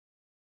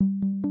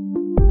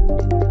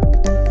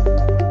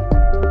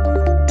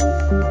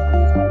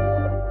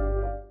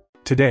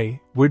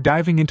Today, we're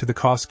diving into the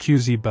Koss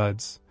QZ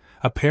Buds,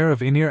 a pair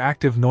of in-ear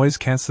active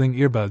noise-canceling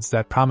earbuds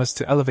that promise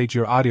to elevate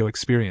your audio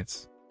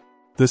experience.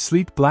 The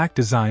sleek black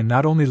design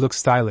not only looks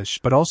stylish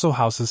but also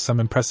houses some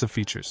impressive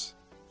features.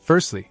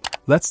 Firstly,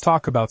 let's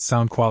talk about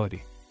sound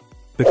quality.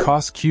 The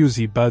Koss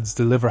QZ Buds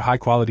deliver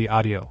high-quality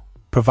audio,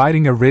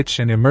 providing a rich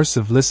and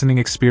immersive listening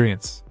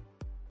experience.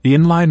 The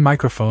inline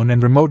microphone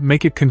and remote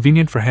make it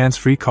convenient for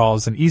hands-free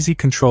calls and easy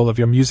control of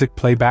your music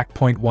playback.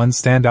 One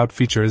standout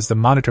feature is the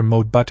monitor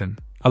mode button,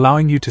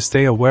 allowing you to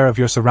stay aware of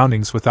your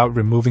surroundings without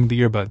removing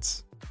the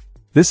earbuds.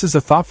 This is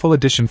a thoughtful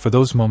addition for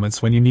those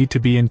moments when you need to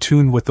be in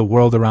tune with the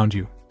world around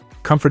you.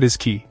 Comfort is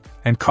key,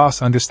 and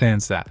Koss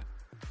understands that.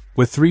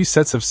 With 3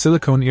 sets of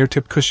silicone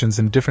ear-tip cushions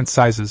in different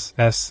sizes,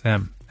 S,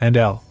 M, and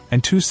L,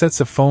 and 2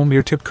 sets of foam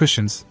ear-tip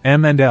cushions,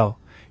 M and L,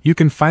 you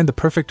can find the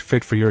perfect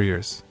fit for your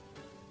ears.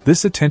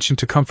 This attention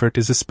to comfort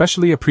is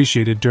especially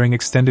appreciated during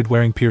extended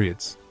wearing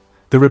periods.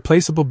 The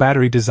replaceable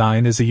battery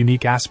design is a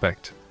unique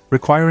aspect,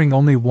 requiring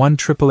only one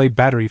AAA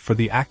battery for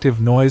the active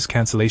noise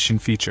cancellation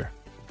feature.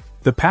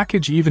 The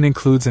package even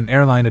includes an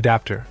airline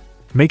adapter,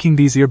 making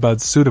these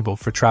earbuds suitable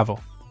for travel.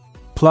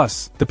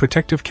 Plus, the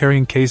protective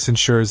carrying case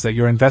ensures that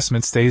your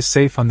investment stays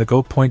safe on the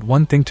go.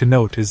 One thing to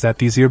note is that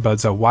these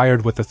earbuds are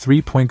wired with a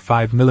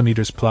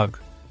 3.5mm plug,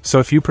 so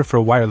if you prefer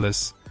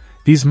wireless,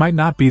 these might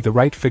not be the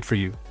right fit for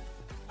you.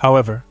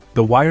 However,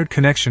 the wired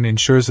connection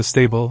ensures a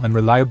stable and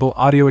reliable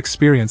audio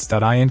experience.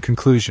 In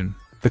conclusion,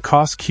 the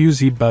Koss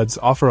QZ Buds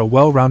offer a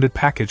well-rounded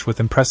package with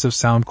impressive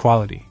sound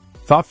quality,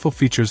 thoughtful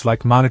features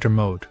like monitor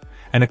mode,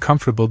 and a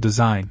comfortable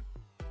design.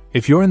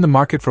 If you're in the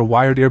market for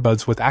wired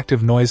earbuds with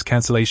active noise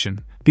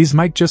cancellation, these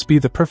might just be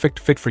the perfect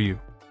fit for you.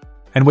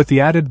 And with the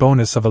added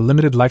bonus of a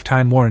limited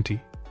lifetime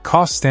warranty,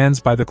 Koss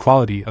stands by the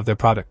quality of their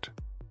product.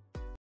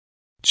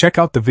 Check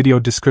out the video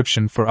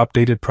description for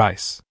updated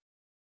price.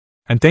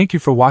 And thank you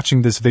for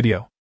watching this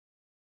video.